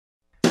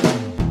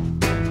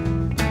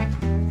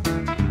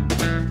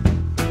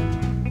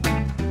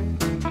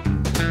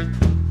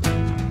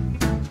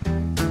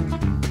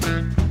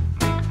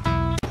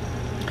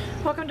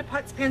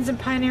Pins and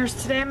Pioneers.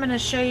 Today I'm going to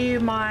show you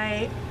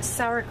my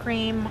sour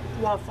cream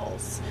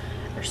waffles.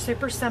 They're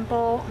super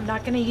simple. I'm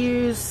not going to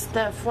use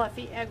the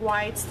fluffy egg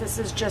whites. This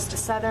is just a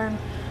southern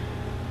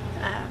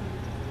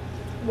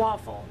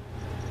waffle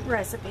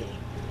recipe.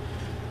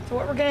 So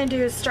what we're going to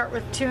do is start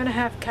with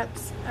 2.5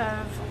 cups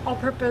of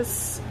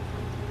all-purpose,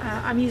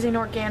 I'm using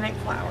organic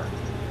flour.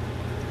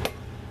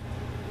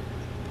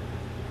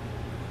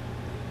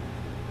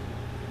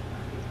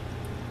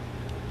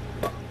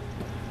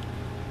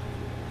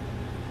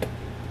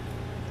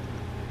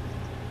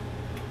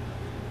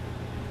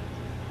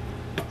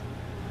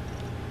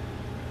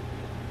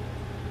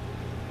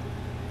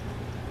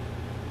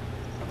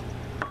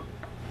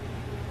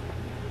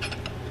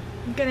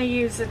 I'm going to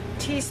use a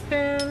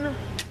teaspoon,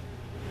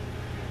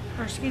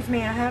 or excuse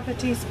me, a half a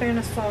teaspoon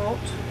of salt.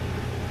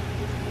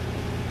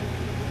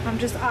 I'm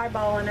just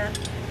eyeballing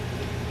it.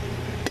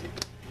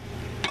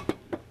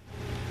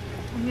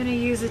 I'm going to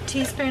use a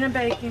teaspoon of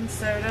baking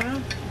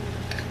soda.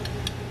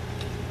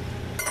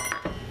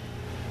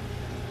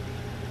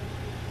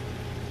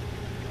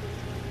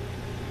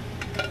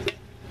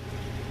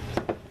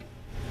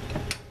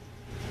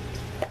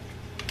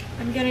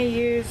 I'm going to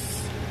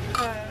use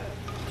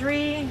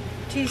 3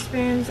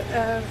 teaspoons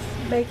of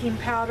baking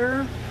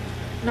powder,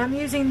 and I'm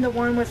using the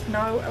one with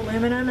no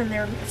aluminum, and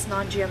it's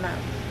non-GMO.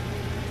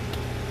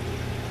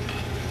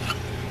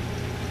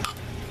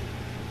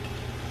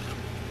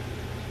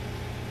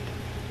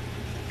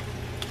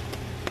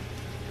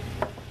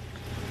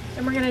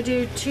 Then we're going to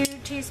do 2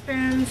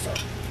 teaspoons,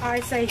 I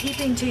say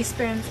heaping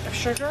teaspoons of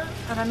sugar,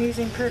 and I'm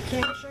using pure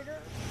cane sugar.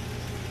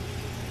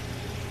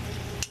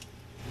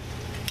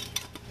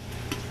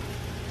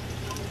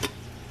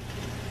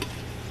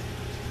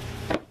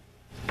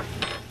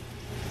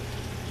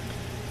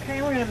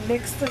 Okay, we're going to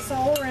mix this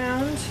all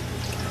around,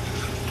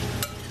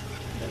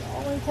 get it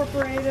all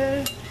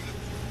incorporated.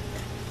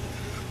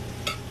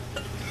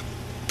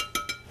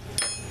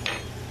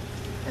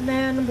 And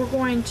then we're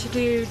going to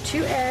do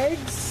 2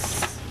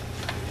 eggs,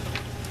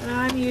 and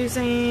I'm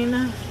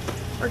using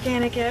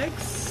organic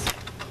eggs.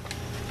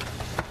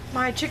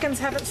 My chickens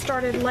haven't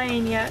started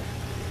laying yet,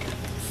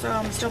 so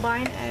I'm still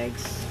buying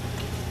eggs.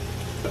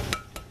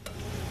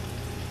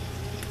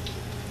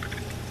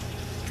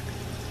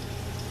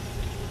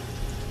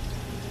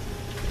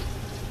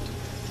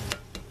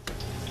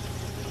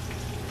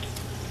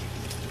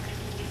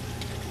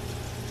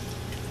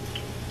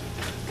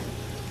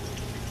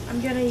 I'm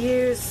going to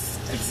use,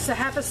 it's a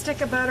half a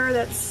stick of butter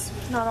that's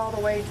not all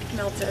the way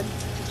melted.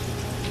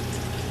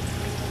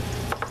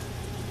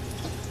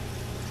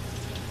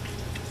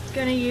 I'm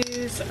going to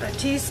use a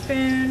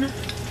teaspoon,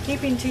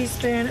 heaping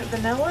teaspoon of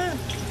vanilla.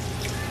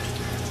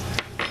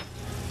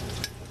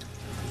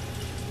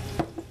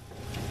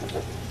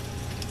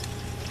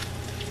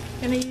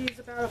 I'm going to use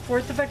about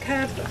 1/4 of a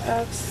cup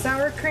of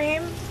sour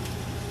cream.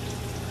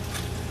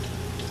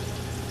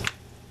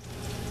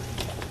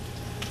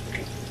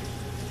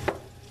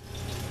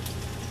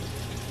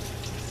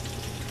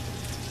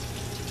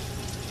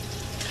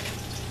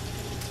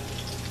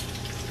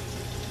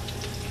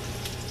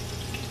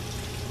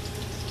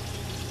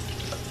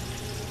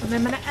 And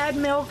I'm going to add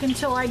milk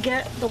until I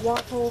get the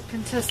waffle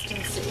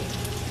consistency.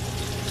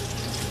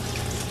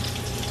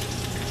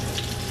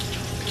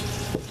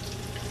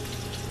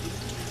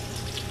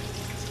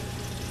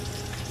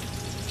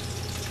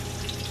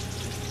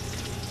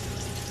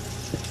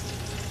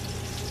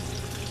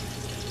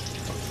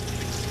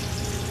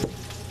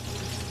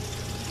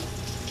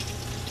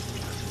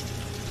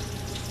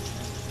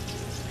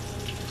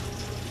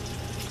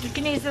 You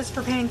can use this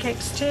for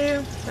pancakes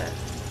too, but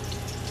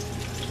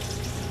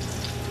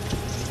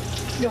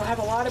you'll have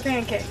a lot of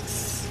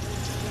pancakes.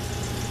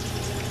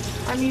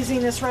 I'm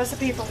using this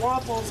recipe for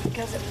waffles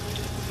because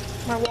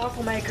my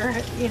waffle maker,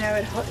 you know,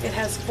 it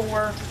has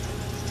 4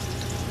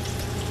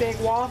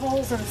 big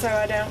waffles, and so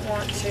I don't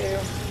want to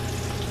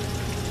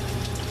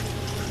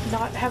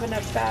not have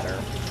enough batter.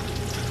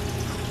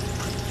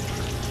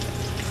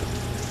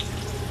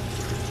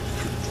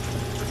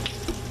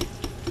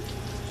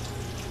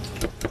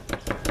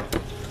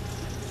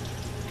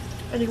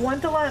 And you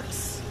want the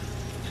lumps.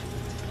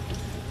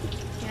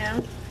 A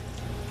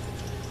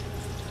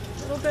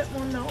little bit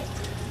more milk.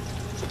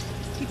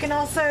 You can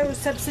also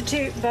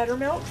substitute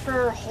buttermilk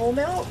for whole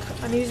milk.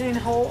 I'm using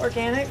whole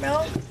organic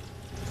milk,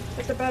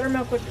 but the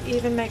buttermilk would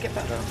even make it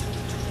better.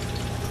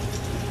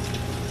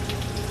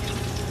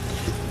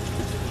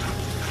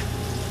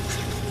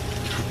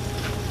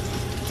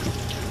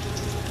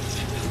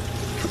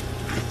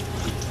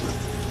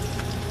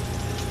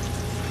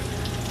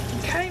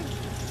 Okay.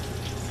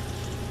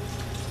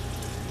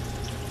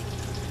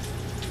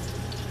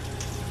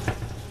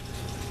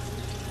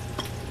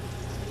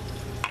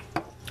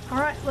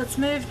 Alright, let's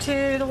move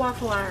to the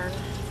waffle iron.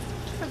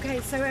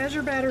 Okay, so as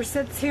your batter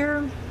sits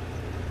here,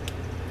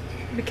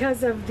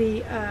 because of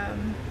the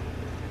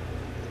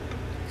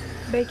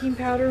baking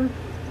powder,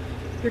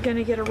 you're going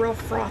to get a real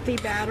frothy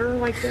batter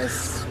like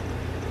this.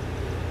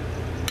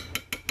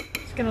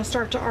 It's going to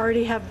start to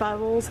already have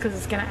bubbles because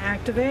it's going to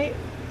activate.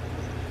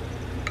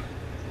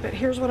 But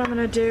here's what I'm going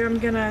to do. I'm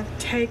going to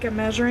take a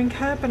measuring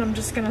cup and I'm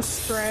just going to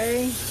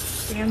spray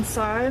the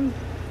inside.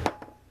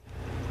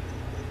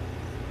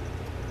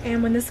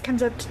 And when this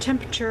comes up to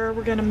temperature,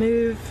 we're going to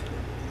move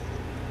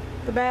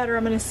the batter.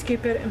 I'm going to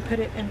scoop it and put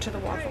it into the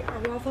waffle. Okay, our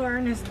waffle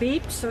iron is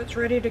beeped, so it's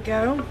ready to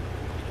go.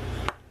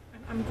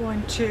 And I'm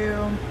going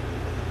to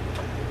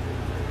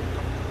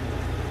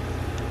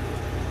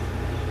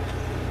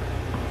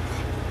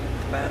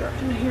batter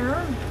in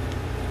here.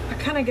 I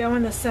kind of go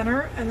in the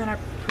center and then I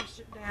push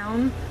it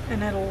down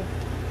and it'll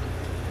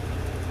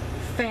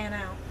fan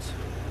out.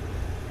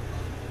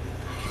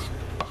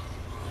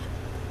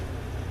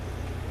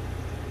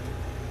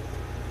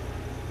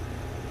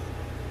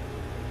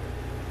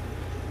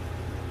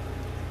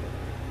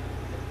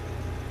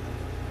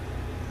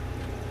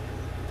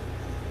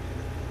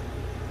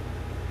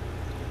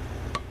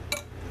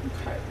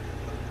 Okay.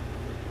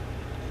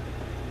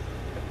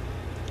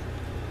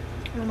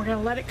 And we're going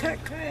to let it cook.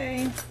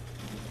 Okay.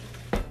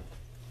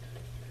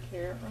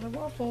 Here are the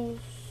waffles.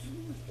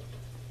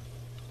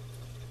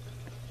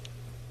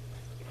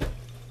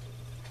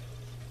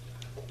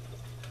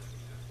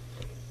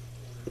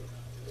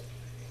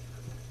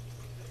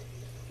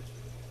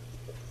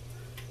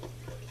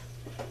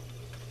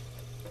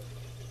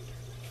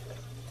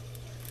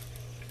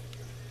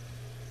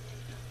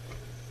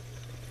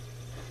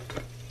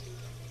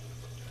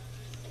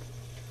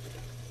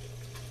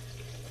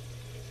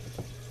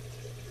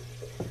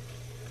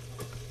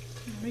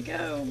 There we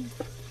go.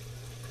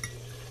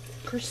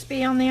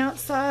 Crispy on the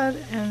outside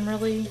and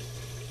really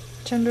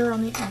tender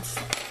on the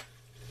inside.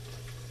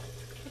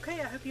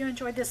 Okay, I hope you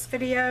enjoyed this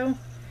video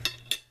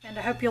and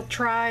I hope you'll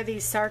try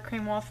these sour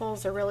cream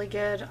waffles. They're really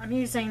good. I'm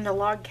using the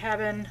Log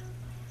Cabin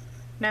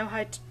No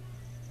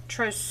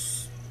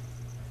Fructose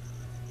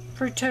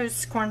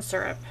corn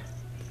syrup,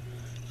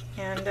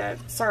 and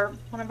it's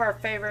one of our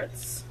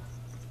favorites.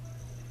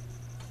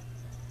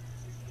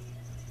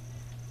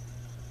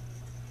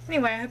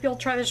 Anyway, I hope you'll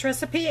try this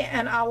recipe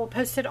and I will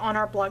post it on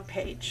our blog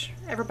page.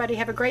 Everybody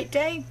have a great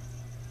day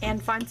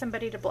and find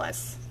somebody to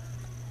bless.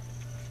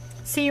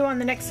 See you on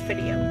the next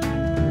video.